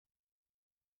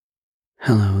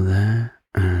Hello there,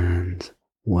 and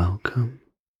welcome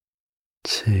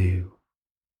to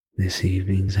this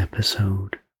evening's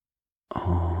episode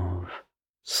of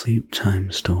Sleep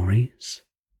Time Stories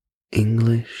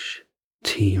English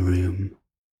Tea Room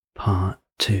Part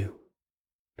 2.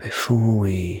 Before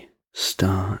we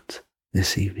start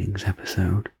this evening's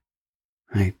episode,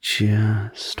 I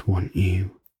just want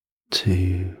you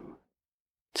to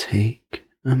take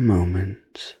a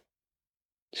moment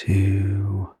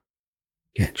to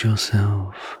get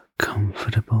yourself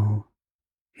comfortable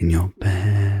in your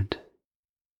bed.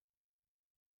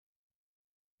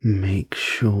 Make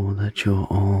sure that you're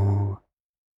all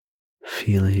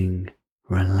feeling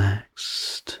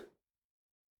relaxed.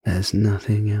 There's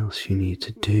nothing else you need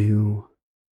to do.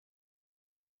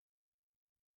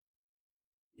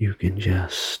 You can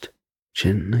just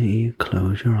gently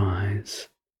close your eyes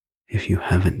if you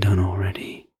haven't done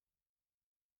already,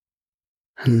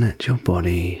 and let your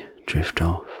body drift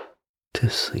off to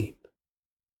sleep.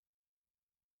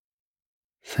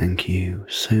 Thank you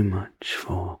so much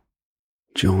for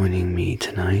joining me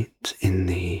tonight in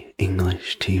the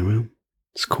English tea room.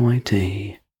 It's quite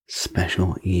a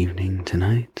special evening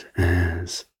tonight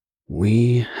as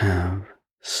we have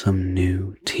some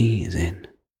new teas in,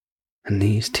 and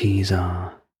these teas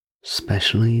are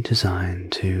specially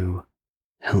designed to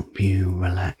help you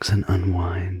relax and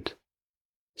unwind.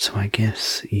 So I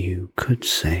guess you could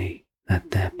say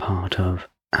that they're part of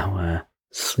our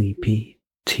sleepy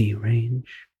tea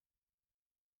range.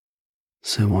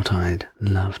 So what I'd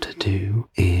love to do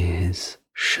is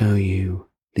show you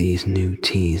these new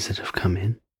teas that have come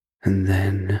in, and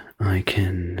then I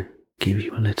can give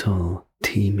you a little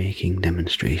tea making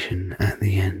demonstration at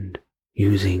the end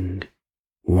using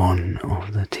one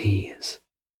of the teas.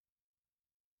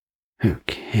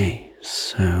 Okay,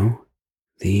 so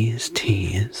these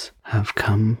teas have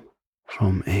come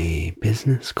from a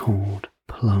business called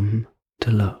Plum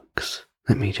Deluxe.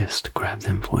 Let me just grab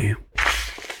them for you.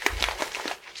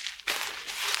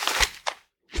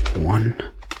 1,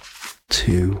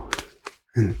 2,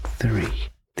 and 3.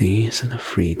 These are the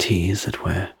free teas that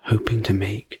we're hoping to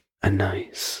make a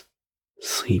nice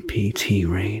sleepy tea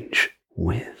range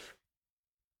with.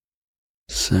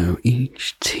 So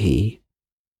each tea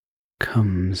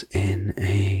comes in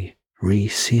a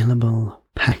resealable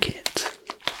packet.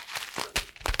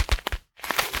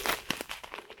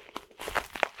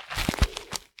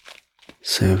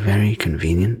 So very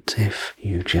convenient if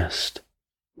you just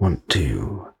want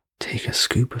to take a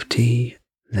scoop of tea,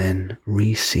 then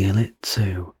reseal it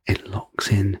so it locks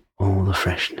in all the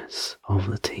freshness of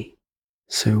the tea.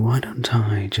 So why don't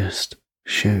I just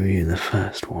show you the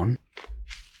first one.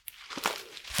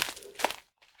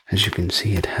 As you can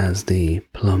see, it has the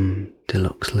Plum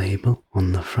Deluxe label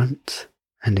on the front,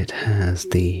 and it has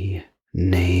the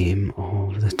name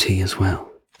of the tea as well.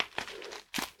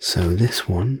 So this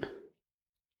one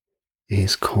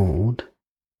is called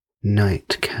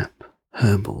Nightcap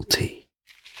Herbal Tea.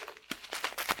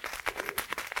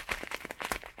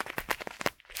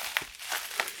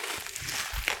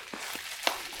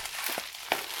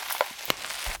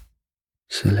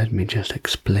 So let me just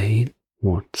explain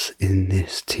what's in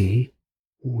this tea.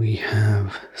 We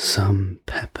have some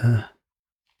pepper,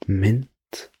 mint,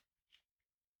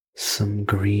 some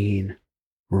green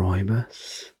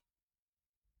rooibos,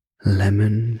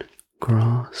 lemon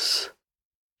grass,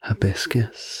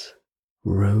 hibiscus,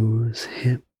 rose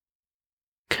hip,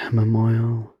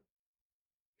 chamomile,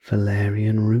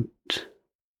 valerian root,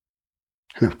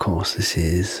 and of course this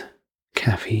is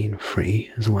caffeine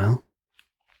free as well.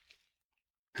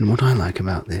 And what I like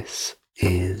about this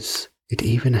is it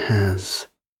even has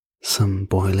some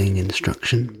boiling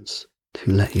instructions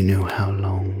to let you know how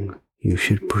long you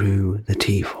should brew the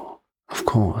tea for. Of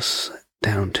course,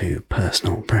 down to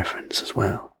personal preference as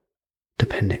well,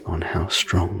 depending on how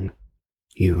strong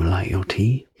you like your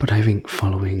tea. But I think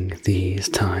following these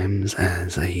times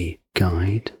as a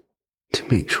guide to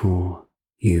make sure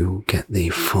you get the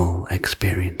full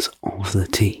experience of the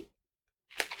tea.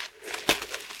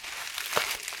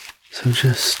 So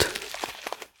just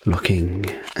looking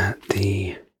at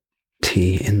the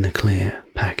tea in the clear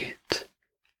packet,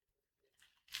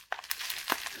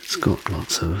 it's got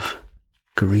lots of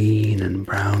green and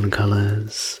brown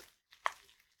colours.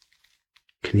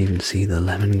 You can even see the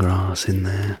lemongrass in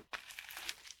there.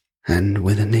 And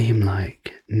with a name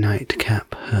like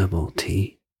Nightcap Herbal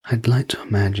Tea, I'd like to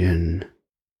imagine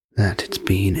that it's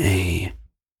been a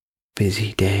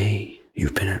busy day.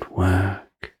 You've been at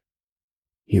work.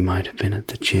 You might have been at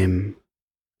the gym,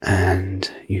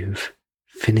 and you've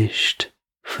finished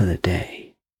for the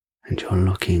day, and you're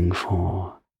looking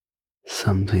for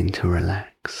something to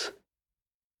relax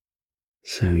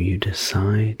So you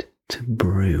decide to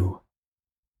brew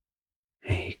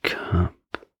a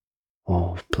cup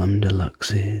of Plum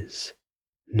Deluxe's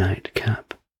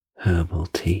Nightcap Herbal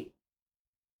Tea.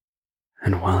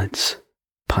 And while it's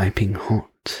piping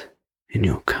hot in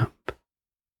your cup,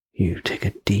 you take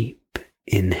a deep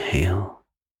inhale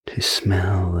to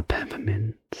smell the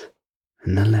peppermint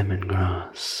and the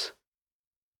lemongrass.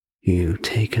 You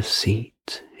take a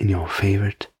seat in your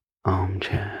favorite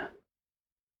armchair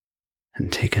and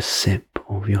take a sip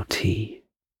of your tea,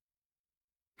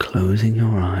 closing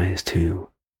your eyes to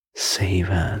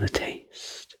savor the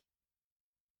taste.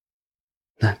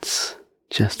 That's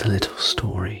just a little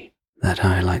story that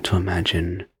I like to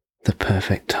imagine the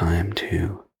perfect time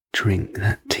to drink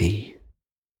that tea.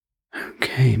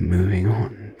 Okay, moving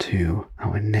on to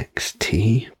our next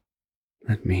tea.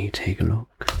 Let me take a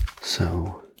look.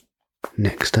 So,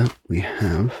 next up we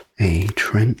have a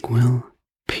Tranquil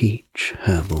Peach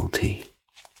Herbal Tea.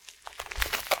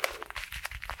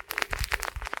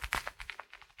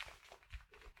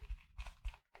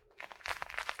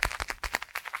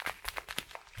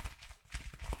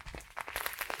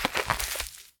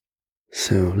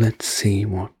 So let's see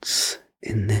what's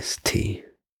in this tea.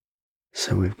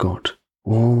 So we've got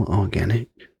all organic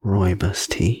rooibos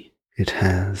tea. It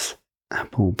has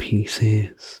apple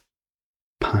pieces,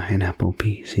 pineapple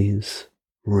pieces,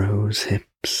 rose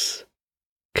hips,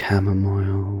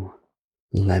 chamomile,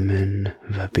 lemon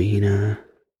verbena,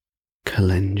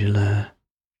 calendula,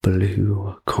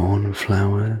 blue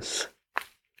cornflowers,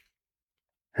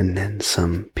 and then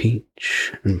some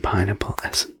peach and pineapple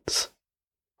essence.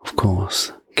 Of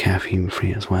course, caffeine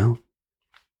free as well.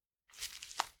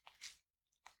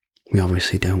 We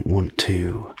obviously don't want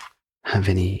to have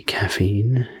any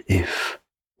caffeine if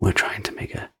we're trying to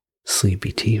make a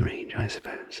sleepy tea range, I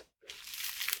suppose.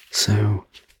 So,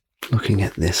 looking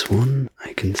at this one,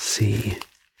 I can see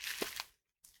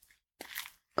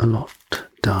a lot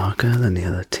darker than the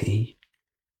other tea.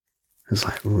 There's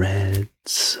like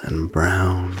reds and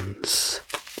browns.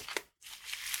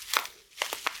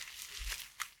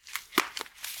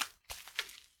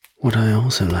 What I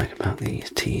also like about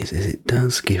these teas is it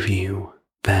does give you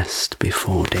best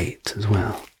before date as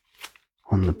well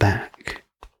on the back.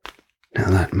 Now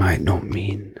that might not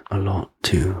mean a lot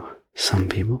to some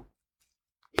people,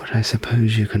 but I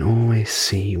suppose you can always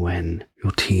see when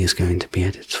your tea is going to be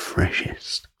at its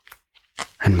freshest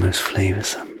and most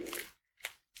flavoursome.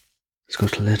 It's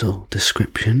got a little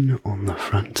description on the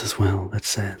front as well that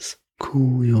says,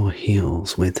 "Cool your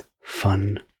heels with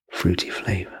fun, fruity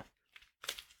flavour."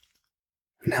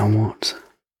 Now what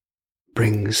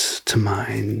brings to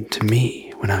mind to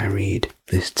me when I read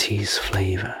this tea's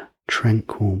flavour,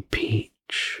 Tranquil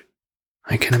Peach?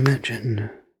 I can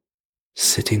imagine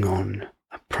sitting on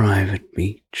a private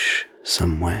beach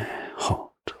somewhere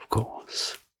hot, of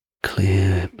course.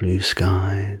 Clear blue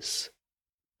skies.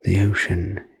 The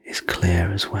ocean is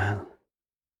clear as well.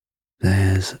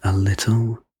 There's a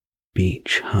little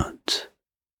beach hut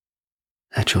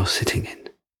that you're sitting in.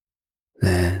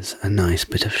 There's a nice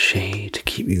bit of shade to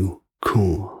keep you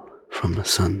cool from the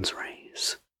sun's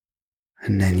rays.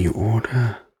 And then you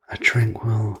order a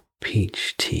tranquil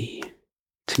peach tea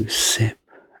to sip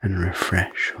and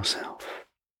refresh yourself.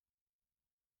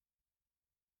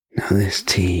 Now this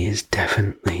tea is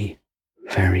definitely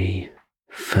very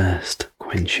thirst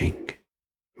quenching,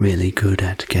 really good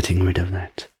at getting rid of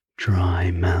that dry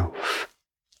mouth.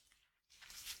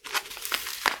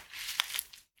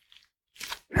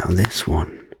 Now this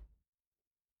one,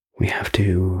 we have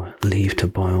to leave to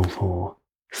boil for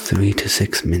 3 to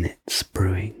 6 minutes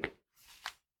brewing.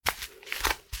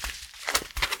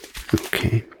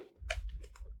 Okay,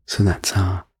 so that's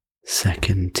our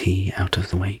second tea out of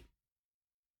the way.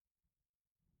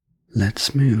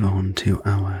 Let's move on to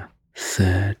our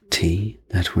third tea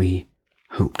that we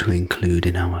hope to include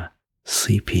in our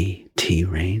sleepy tea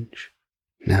range.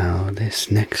 Now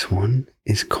this next one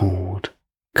is called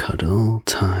Cuddle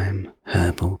Time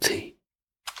Herbal Tea.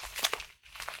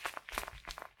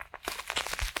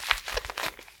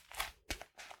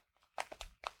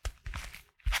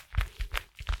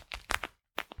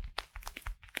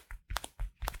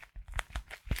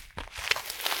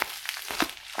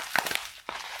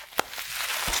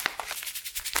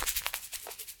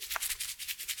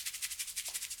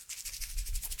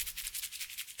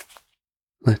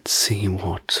 Let's see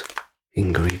what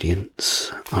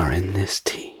ingredients are in this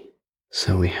tea.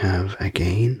 So we have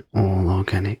again all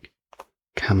organic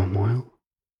chamomile,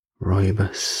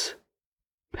 rooibos,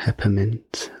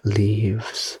 peppermint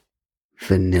leaves,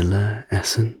 vanilla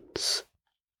essence,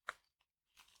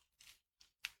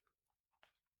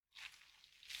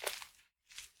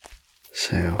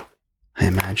 So I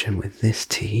imagine with this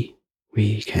tea,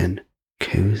 we can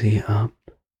cozy up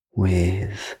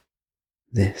with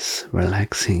this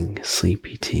relaxing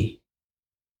sleepy tea.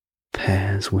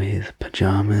 Pairs with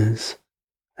pajamas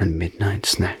and midnight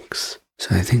snacks.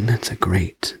 So I think that's a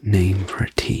great name for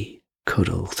a tea,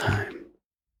 cuddle time.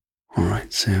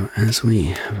 Alright, so as we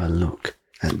have a look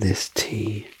at this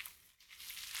tea,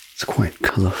 it's quite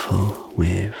colourful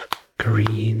with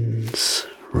greens,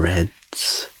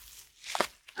 reds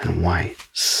and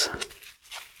whites.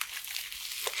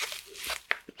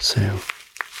 So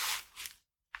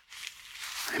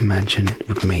I imagine it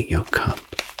would make your cup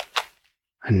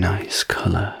a nice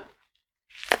colour.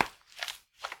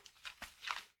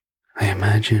 I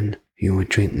imagine you would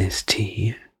drink this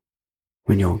tea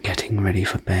when you're getting ready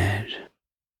for bed,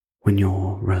 when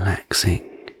you're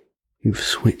relaxing, you've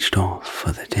switched off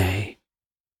for the day,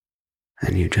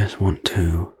 and you just want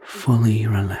to fully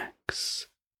relax.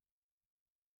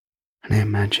 And I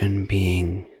imagine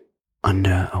being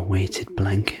under a weighted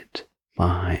blanket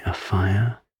by a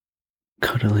fire,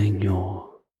 cuddling your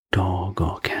dog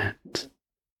or cat,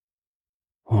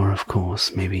 or of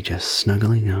course maybe just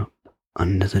snuggling up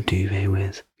under the duvet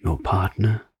with your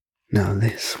partner. Now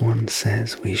this one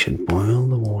says we should boil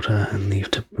the water and leave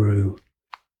to brew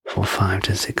for 5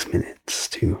 to 6 minutes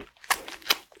to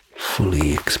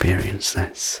fully experience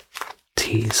this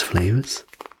tea's flavours.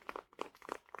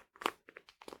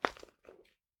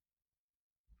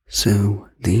 So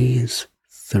these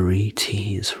 3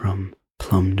 teas from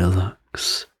Plum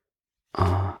Deluxe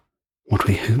are what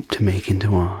we hope to make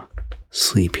into our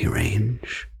sleepy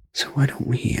range. So why don't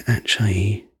we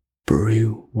actually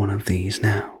brew one of these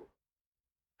now?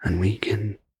 And we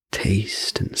can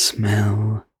taste and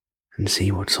smell and see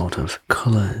what sort of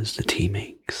colours the tea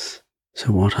makes.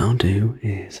 So what I'll do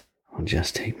is I'll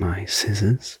just take my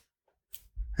scissors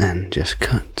and just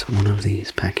cut one of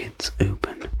these packets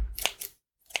open.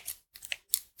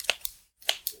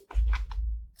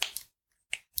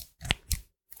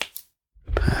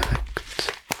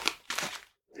 Perfect.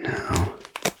 Now,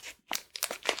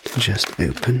 to just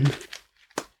open,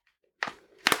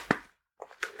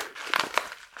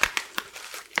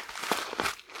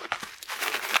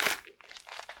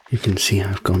 you can see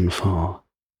I've gone for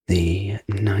the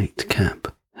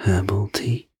nightcap herbal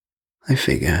tea. I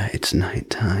figure it's night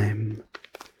time.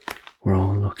 We're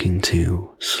all looking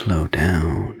to slow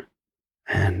down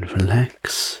and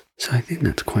relax, so I think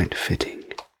that's quite fitting.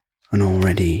 And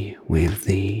already with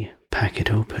the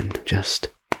packet open, just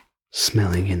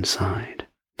smelling inside,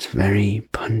 it's very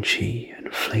punchy and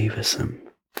flavoursome.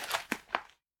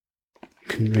 You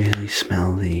can really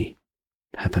smell the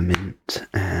peppermint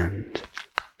and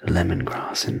the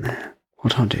lemongrass in there.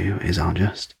 What I'll do is I'll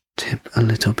just tip a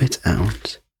little bit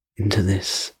out into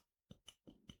this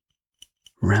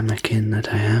ramekin that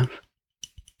I have.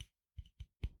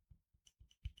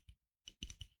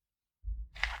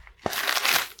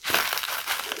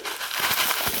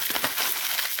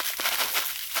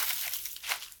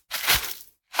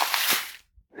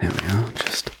 There we are,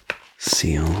 just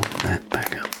seal that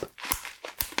back up.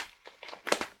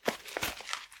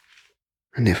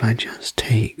 And if I just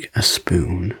take a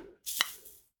spoon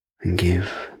and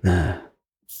give the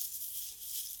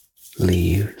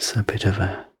leaves a bit of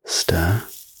a stir,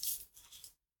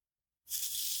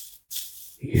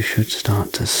 you should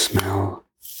start to smell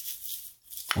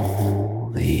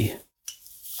all the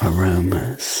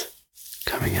aromas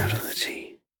coming out of the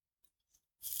tea.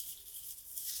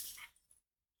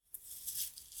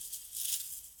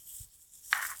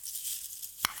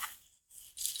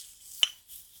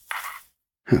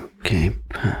 Okay,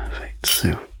 perfect.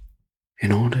 So,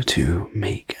 in order to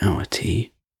make our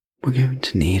tea, we're going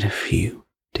to need a few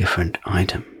different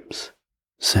items.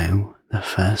 So, the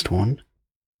first one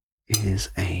is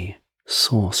a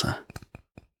saucer.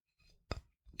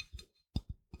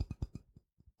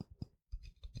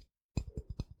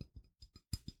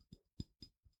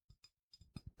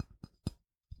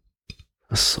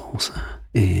 A saucer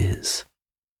is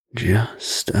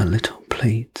just a little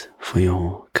plate for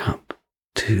your cup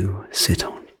to sit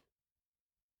on.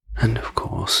 And of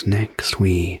course, next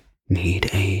we need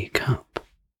a cup.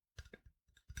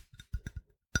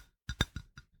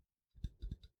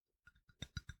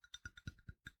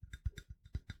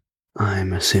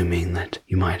 I'm assuming that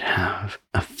you might have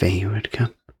a favourite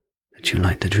cup that you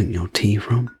like to drink your tea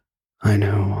from. I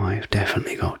know I've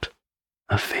definitely got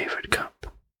a favourite cup.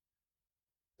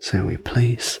 So we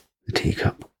place the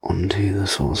teacup onto the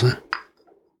saucer,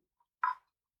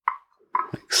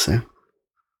 like so.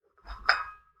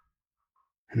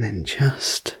 And then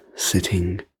just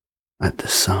sitting at the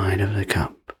side of the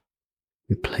cup,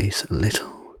 we place a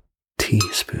little tea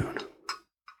teaspoon.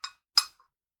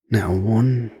 Now,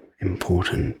 one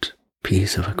important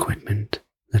piece of equipment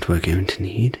that we're going to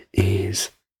need is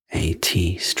a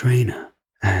tea strainer.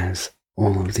 As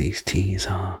all of these teas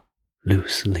are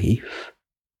loose leaf,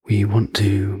 we want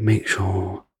to make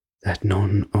sure that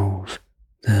none of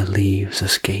the leaves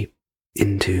escape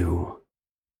into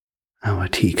our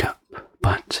teacup,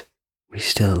 but we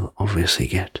still obviously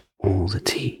get all the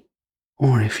tea.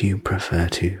 Or if you prefer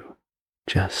to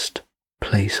just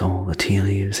place all the tea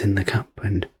leaves in the cup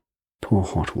and pour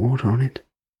hot water on it,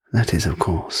 that is of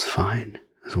course fine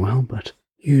as well, but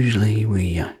usually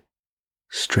we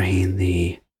strain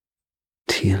the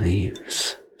tea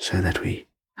leaves so that we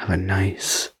have a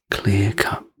nice clear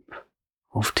cup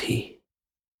of tea.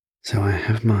 So I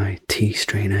have my tea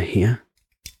strainer here.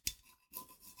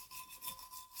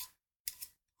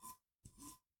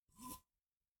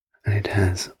 And it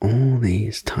has all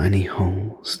these tiny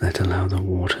holes that allow the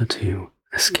water to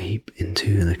escape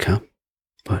into the cup,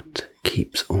 but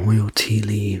keeps all your tea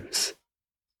leaves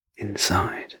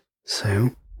inside.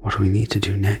 So what we need to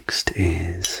do next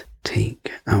is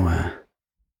take our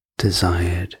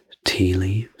desired tea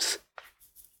leaves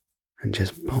and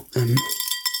just pop them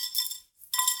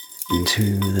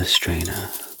into the strainer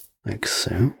like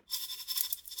so.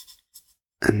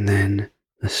 And then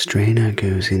the strainer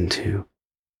goes into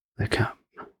the cup.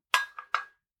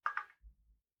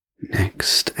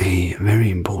 Next, a very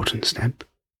important step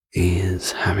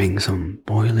is having some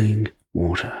boiling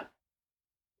water.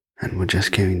 And we're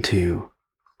just going to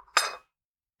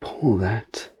pour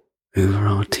that over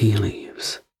our tea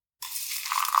leaves.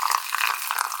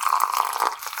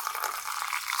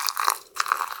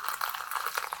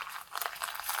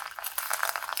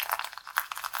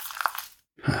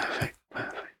 Perfect.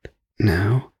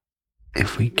 Now,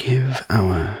 if we give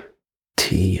our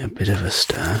tea a bit of a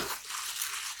stir,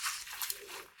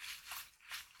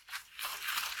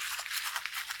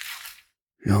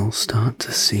 you'll start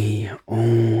to see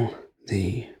all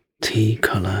the tea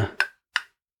colour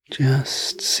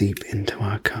just seep into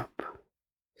our cup.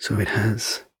 So it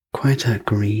has quite a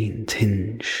green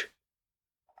tinge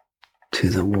to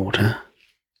the water.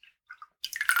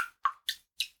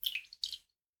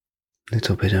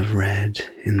 Little bit of red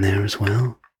in there as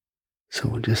well. So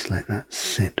we'll just let that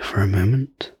sit for a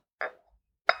moment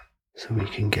so we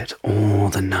can get all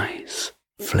the nice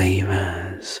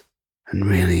flavours and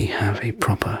really have a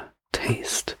proper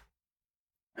taste.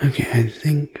 Okay, I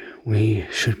think we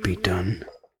should be done.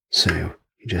 So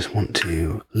you just want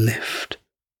to lift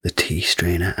the tea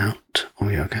strainer out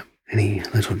of your cup. Any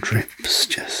little drips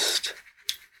just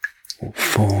will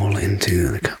fall into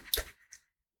the cup.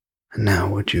 And now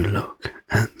would you look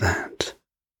at that?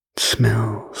 It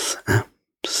smells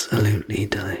absolutely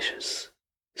delicious.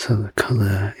 So the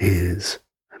colour is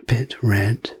a bit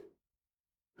red.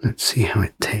 Let's see how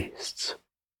it tastes.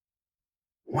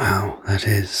 Wow, that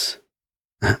is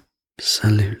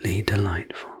absolutely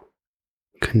delightful.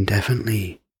 Can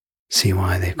definitely see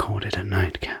why they called it a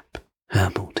nightcap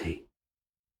herbal tea.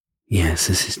 Yes,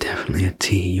 this is definitely a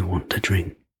tea you want to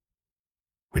drink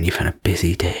when you've had a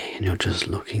busy day and you're just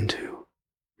looking to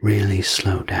really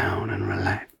slow down and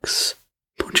relax.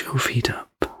 Put your feet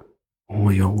up.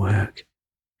 All your work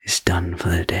is done for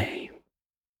the day.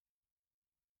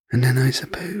 And then I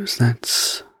suppose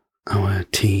that's our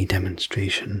tea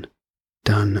demonstration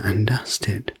done and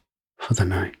dusted for the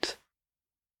night.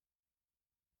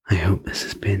 I hope this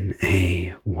has been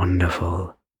a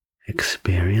wonderful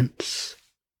experience,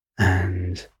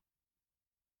 and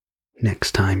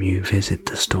next time you visit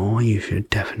the store you should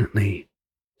definitely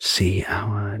see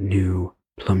our new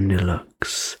Plum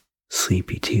Deluxe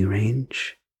Sleepy Tea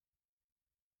range.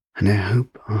 And I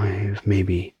hope I've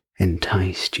maybe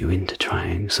enticed you into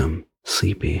trying some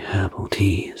sleepy herbal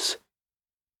teas.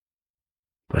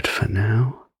 But for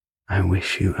now, I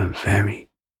wish you a very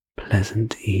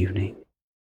pleasant evening.